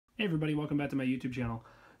Hey everybody, welcome back to my YouTube channel.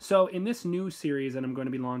 So in this new series that I'm going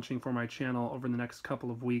to be launching for my channel over the next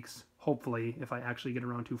couple of weeks, hopefully, if I actually get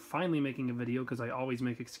around to finally making a video, because I always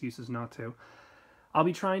make excuses not to, I'll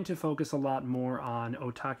be trying to focus a lot more on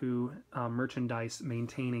otaku merchandise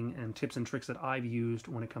maintaining and tips and tricks that I've used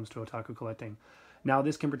when it comes to otaku collecting. Now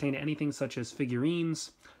this can pertain to anything such as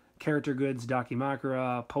figurines, character goods,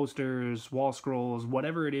 dakimakura, posters, wall scrolls,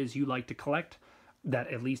 whatever it is you like to collect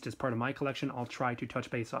that at least as part of my collection, I'll try to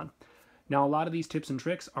touch base on. Now, a lot of these tips and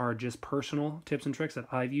tricks are just personal tips and tricks that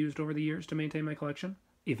I've used over the years to maintain my collection.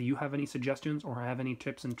 If you have any suggestions or have any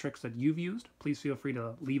tips and tricks that you've used, please feel free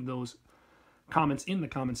to leave those comments in the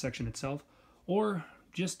comment section itself, or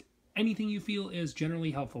just anything you feel is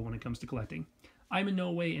generally helpful when it comes to collecting. I'm in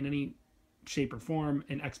no way in any shape or form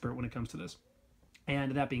an expert when it comes to this.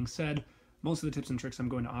 And that being said, most of the tips and tricks I'm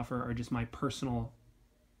going to offer are just my personal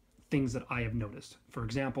things that I have noticed. For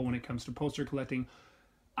example, when it comes to poster collecting,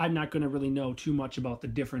 I'm not going to really know too much about the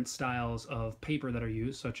different styles of paper that are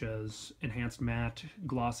used, such as enhanced matte,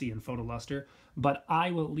 glossy, and photo luster, but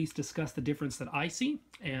I will at least discuss the difference that I see,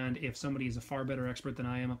 and if somebody is a far better expert than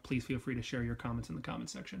I am, please feel free to share your comments in the comment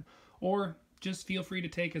section, or just feel free to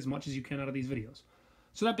take as much as you can out of these videos.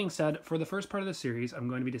 So that being said, for the first part of the series, I'm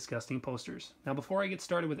going to be discussing posters. Now, before I get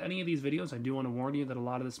started with any of these videos, I do want to warn you that a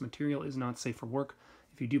lot of this material is not safe for work.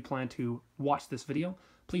 If you do plan to watch this video,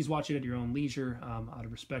 please watch it at your own leisure, out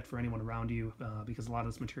of respect for anyone around you, because a lot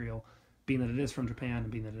of this material, being that it is from Japan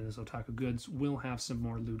and being that it is otaku goods, will have some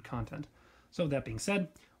more lewd content. So that being said,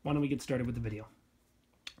 why don't we get started with the video?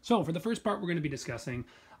 So for the first part we're going to be discussing,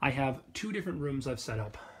 I have two different rooms I've set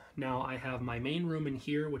up. Now I have my main room in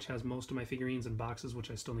here, which has most of my figurines and boxes,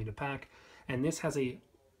 which I still need to pack, and this has a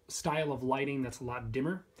style of lighting that's a lot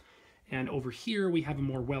dimmer. And over here, we have a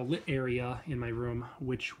more well-lit area in my room,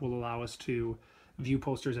 which will allow us to view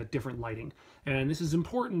posters at different lighting. And this is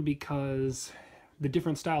important because the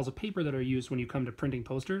different styles of paper that are used when you come to printing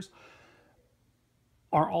posters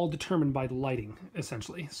are all determined by the lighting,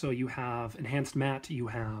 essentially. So you have enhanced matte, you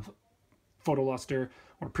have photo luster,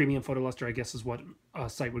 or premium photo luster, I guess is what a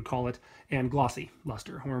site would call it, and glossy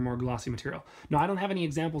luster, or a more glossy material. Now, I don't have any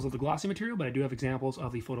examples of the glossy material, but I do have examples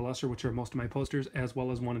of the photo luster, which are most of my posters, as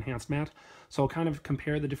well as one enhanced matte. So I'll kind of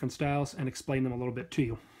compare the different styles and explain them a little bit to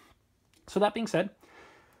you. So that being said,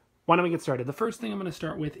 why don't we get started? The first thing I'm going to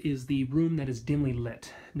start with is the room that is dimly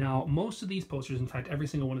lit. Now, most of these posters, in fact, every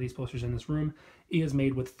single one of these posters in this room is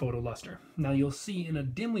made with photo luster. Now, you'll see in a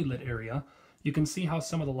dimly lit area, you can see how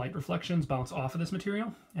some of the light reflections bounce off of this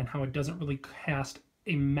material and how it doesn't really cast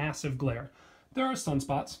a massive glare. There are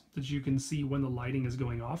sunspots that you can see when the lighting is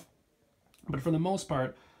going off, but for the most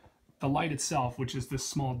part, the light itself, which is this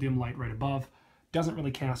small dim light right above, doesn't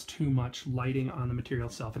really cast too much lighting on the material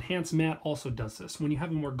itself. Enhanced matte also does this. When you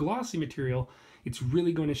have a more glossy material, it's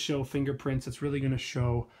really going to show fingerprints. It's really going to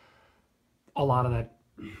show a lot of that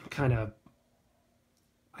kind of,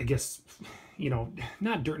 I guess, you know,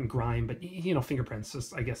 not dirt and grime, but, you know,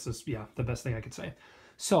 fingerprints, I guess is, yeah, the best thing I could say.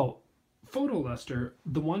 So, photo luster,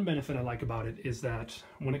 the one benefit I like about it is that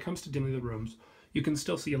when it comes to dimly lit rooms, you can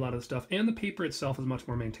still see a lot of the stuff, and the paper itself is much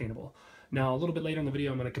more maintainable. Now, a little bit later in the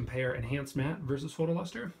video, I'm going to compare enhanced matte versus photo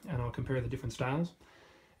luster, and I'll compare the different styles.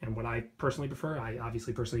 And what I personally prefer, I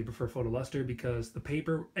obviously personally prefer photo luster because the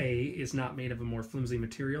paper, A, is not made of a more flimsy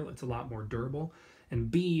material, it's a lot more durable, and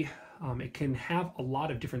B, it can have a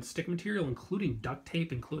lot of different stick material, including duct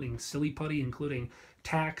tape, including silly putty, including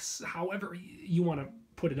tacks, however you want to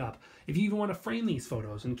put it up. If you even want to frame these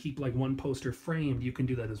photos and keep like one poster framed, you can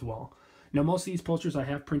do that as well. Now, most of these posters I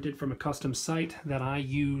have printed from a custom site that I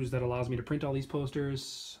use that allows me to print all these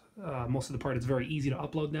posters. Most of the part, it's very easy to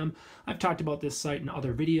upload them. I've talked about this site in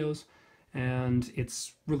other videos, and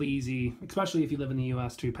it's really easy, especially if you live in the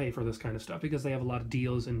US, to pay for this kind of stuff because they have a lot of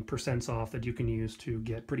deals and percents off that you can use to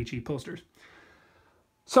get pretty cheap posters.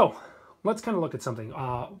 So let's kind of look at something.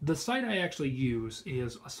 The site I actually use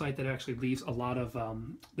is a site that actually leaves a lot of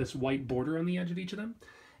this white border on the edge of each of them.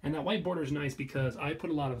 And that white border is nice because I put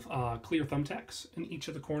a lot of clear thumbtacks in each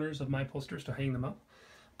of the corners of my posters to hang them up.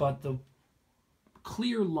 But the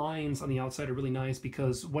clear lines on the outside are really nice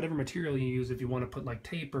because whatever material you use, if you want to put like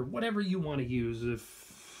tape or whatever you want to use,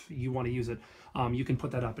 if you want to use it, you can put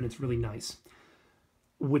that up and it's really nice,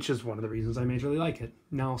 which is one of the reasons I majorly like it.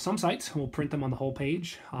 Now, some sites will print them on the whole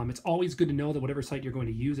page. It's always good to know that whatever site you're going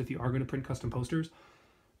to use, if you are going to print custom posters,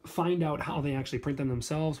 find out how they actually print them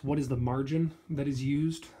themselves. What is the margin that is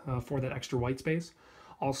used for that extra white space?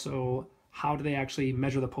 Also, how do they actually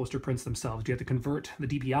measure the poster prints themselves? Do you have to convert the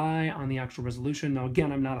DPI on the actual resolution? Now,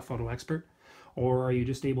 again, I'm not a photo expert. Or are you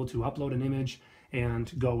just able to upload an image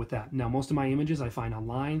and go with that. Now, most of my images I find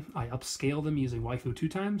online. I upscale them using Waifu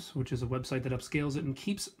 2x, which is a website that upscales it and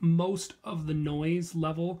keeps most of the noise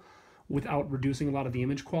level without reducing a lot of the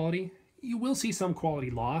image quality. You will see some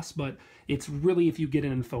quality loss, but it's really if you get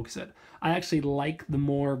in and focus it. I actually like the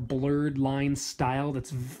more blurred line style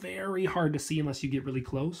that's very hard to see unless you get really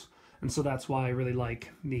close. And so that's why I really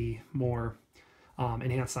like the more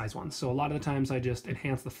enhanced size ones. So a lot of the times I just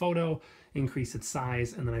enhance the photo, increase its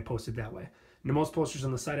size, and then I post it that way. Now, most posters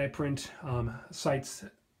on the site I print, sites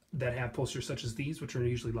that have posters such as these, which are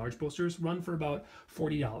usually large posters, run for about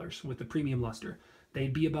 $40 with the premium luster.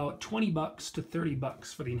 They'd be about $20 to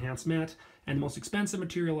 $30 for the enhanced matte, and the most expensive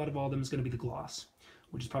material out of all of them is going to be the gloss,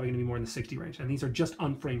 which is probably going to be more in the 60 range. And these are just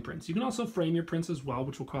unframed prints. You can also frame your prints as well,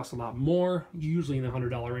 which will cost a lot more, usually in the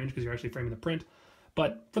 $100 range because you're actually framing the print.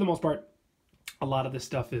 But for the most part, a lot of this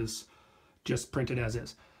stuff is just printed as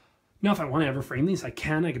is. Now, if I want to ever frame these, I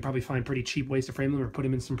can. I could probably find pretty cheap ways to frame them or put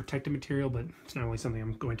them in some protective material, but it's not really something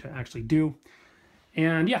I'm going to actually do.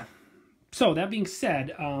 And yeah, so that being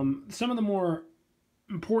said, some of the more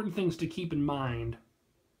important things to keep in mind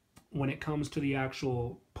when it comes to the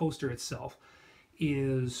actual poster itself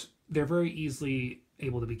is they're very easily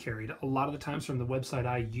able to be carried. A lot of the times from the website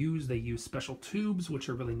I use, they use special tubes, which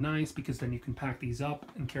are really nice because then you can pack these up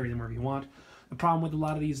and carry them wherever you want. The problem with a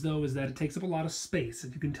lot of these, though, is that it takes up a lot of space.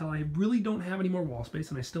 As you can tell, I really don't have any more wall space,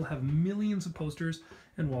 and I still have millions of posters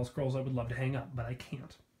and wall scrolls I would love to hang up, but I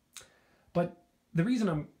can't. But the reason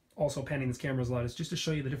I'm also panning this camera a lot is just to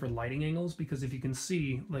show you the different lighting angles, because if you can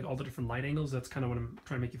see like all the different light angles, that's kind of what I'm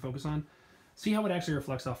trying to make you focus on. See how it actually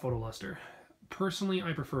reflects off photo luster. Personally,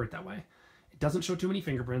 I prefer it that way. It doesn't show too many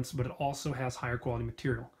fingerprints, but it also has higher quality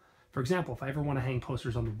material. For example, if I ever want to hang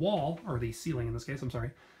posters on the wall, or the ceiling in this case, I'm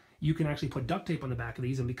sorry, you can actually put duct tape on the back of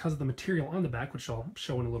these, and because of the material on the back, which I'll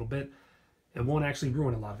show in a little bit, it won't actually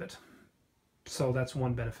ruin a lot of it. So that's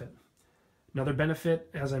one benefit. Another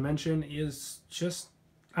benefit, as I mentioned, is just,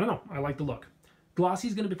 I don't know, I like the look. Glossy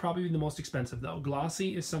is going to be probably the most expensive, though.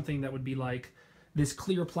 Glossy is something that would be like this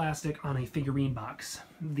clear plastic on a figurine box.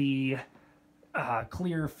 The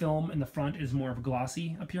clear film in the front is more of a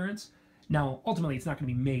glossy appearance. Now, ultimately, it's not going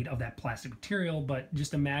to be made of that plastic material, but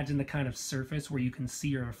just imagine the kind of surface where you can see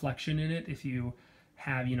your reflection in it if you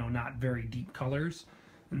have, you know, not very deep colors.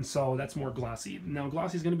 And so that's more glossy. Now,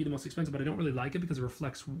 glossy is going to be the most expensive, but I don't really like it because it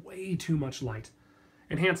reflects way too much light.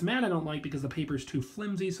 Enhanced matte I don't like because the paper is too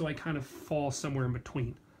flimsy, so I kind of fall somewhere in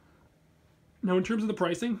between. Now, in terms of the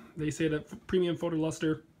pricing, they say that premium photo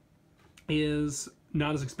luster is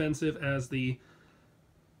not as expensive as the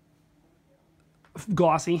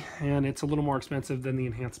glossy, and it's a little more expensive than the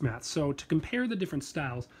enhanced matte. So to compare the different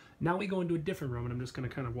styles, now we go into a different room, and I'm just going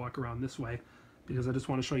to kind of walk around this way because I just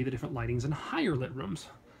want to show you the different lightings in higher lit rooms.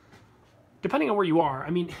 Depending on where you are, I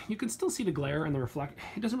mean, you can still see the glare and the reflect.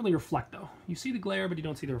 It doesn't really reflect, though. You see the glare, but you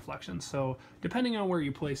don't see the reflection. So depending on where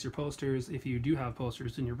you place your posters, if you do have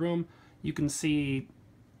posters in your room, you can see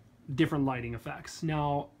different lighting effects.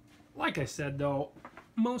 Now, like I said, though,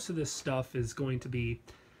 most of this stuff is going to be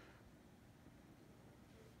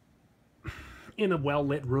in a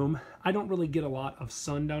well-lit room. I don't really get a lot of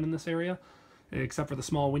sun down in this area, except for the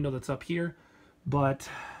small window that's up here. But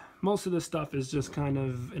most of this stuff is just kind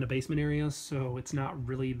of in a basement area, so it's not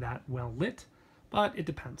really that well lit, but it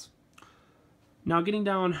depends. Now, getting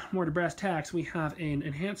down more to brass tacks, we have an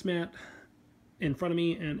enhanced matte in front of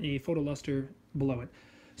me and a photo luster below it.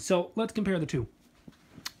 So let's compare the two.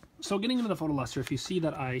 So getting into the photo luster, if you see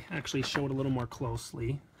that I actually show it a little more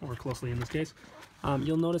closely, or closely in this case,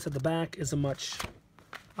 you'll notice that the back is a much,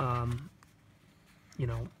 you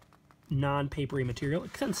know, non-papery material.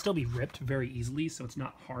 It can still be ripped very easily, so it's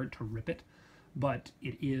not hard to rip it, but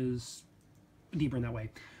it is deeper in that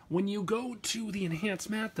way. When you go to the enhanced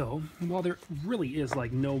matte, though, while there really is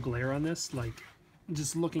like no glare on this, like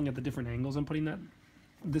just looking at the different angles I'm putting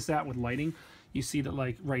this at with lighting, you see that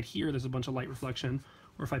like right here there's a bunch of light reflection,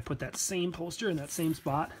 or if I put that same poster in that same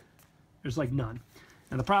spot, there's like none.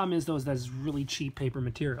 And the problem is, though, is that it's really cheap paper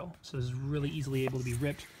material, so it's really easily able to be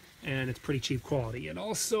ripped, and it's pretty cheap quality. It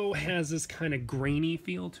also has this kind of grainy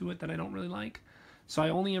feel to it that I don't really like. So I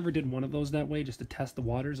only ever did one of those that way just to test the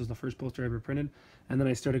waters. It was the first poster I ever printed, and then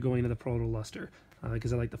I started going to the photo luster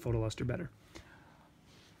because I like the photo luster better.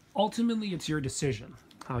 Ultimately, it's your decision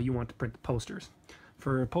how you want to print the posters.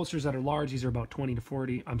 For posters that are large, these are about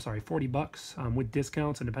 40 bucks with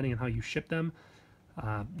discounts, and depending on how you ship them,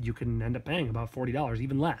 you can end up paying about $40,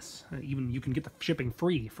 even less. Even you can get the shipping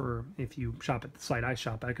free for if you shop at the site I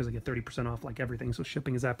shop at, because I get 30% off like everything. So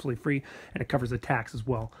shipping is absolutely free, and it covers the tax as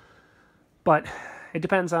well. But it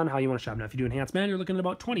depends on how you want to shop. Now, if you do enhanced matte, you're looking at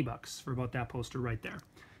about 20 bucks for about that poster right there.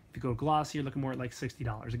 If you go glossy, you're looking more at like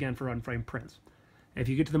 $60, again, for unframed prints. If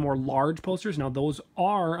you get to the more large posters, now those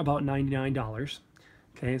are about $99.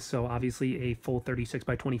 Okay, so obviously a full 36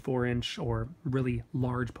 by 24 inch or really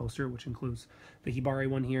large poster, which includes the Hibari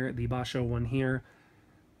one here, the Basho one here,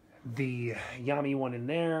 the Yami one in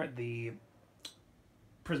there, the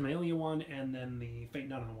Prismalia one, and then the Fate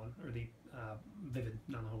Nanoha one, or the Vivid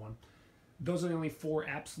Nanoha one. Those are the only 4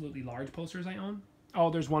 absolutely large posters I own. Oh,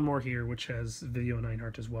 there's one more here, which has Video 9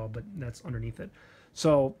 Heart as well, but that's underneath it.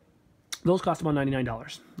 So those cost about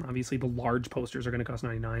 $99. Obviously, the large posters are going to cost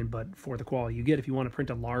 $99, but for the quality you get, if you want to print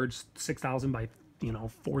a large 6,000 by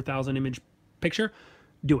 4,000 image picture,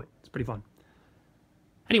 do it. It's pretty fun.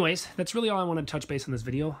 Anyways, that's really all I want to touch base on this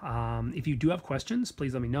video. If you do have questions,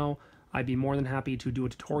 please let me know. I'd be more than happy to do a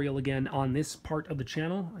tutorial again on this part of the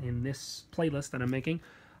channel, in this playlist that I'm making,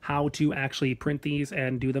 how to actually print these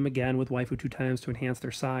and do them again with Waifu 2x to enhance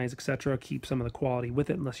their size, etc. Keep some of the quality with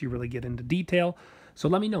it unless you really get into detail. So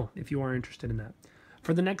let me know if you are interested in that.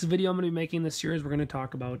 For the next video I'm going to be making this series, we're going to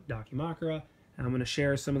talk about Dakimakura, and I'm going to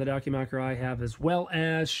share some of the Dakimakura I have as well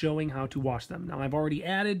as showing how to wash them. Now, I've already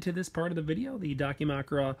added to this part of the video the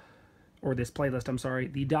Dakimakura, or this playlist, I'm sorry,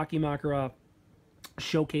 the Dakimakura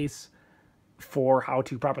showcase for how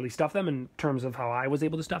to properly stuff them in terms of how I was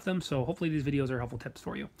able to stuff them. So hopefully these videos are helpful tips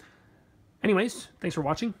for you. Anyways, thanks for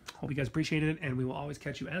watching. Hope you guys appreciated it, and we will always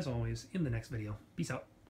catch you, as always, in the next video. Peace out.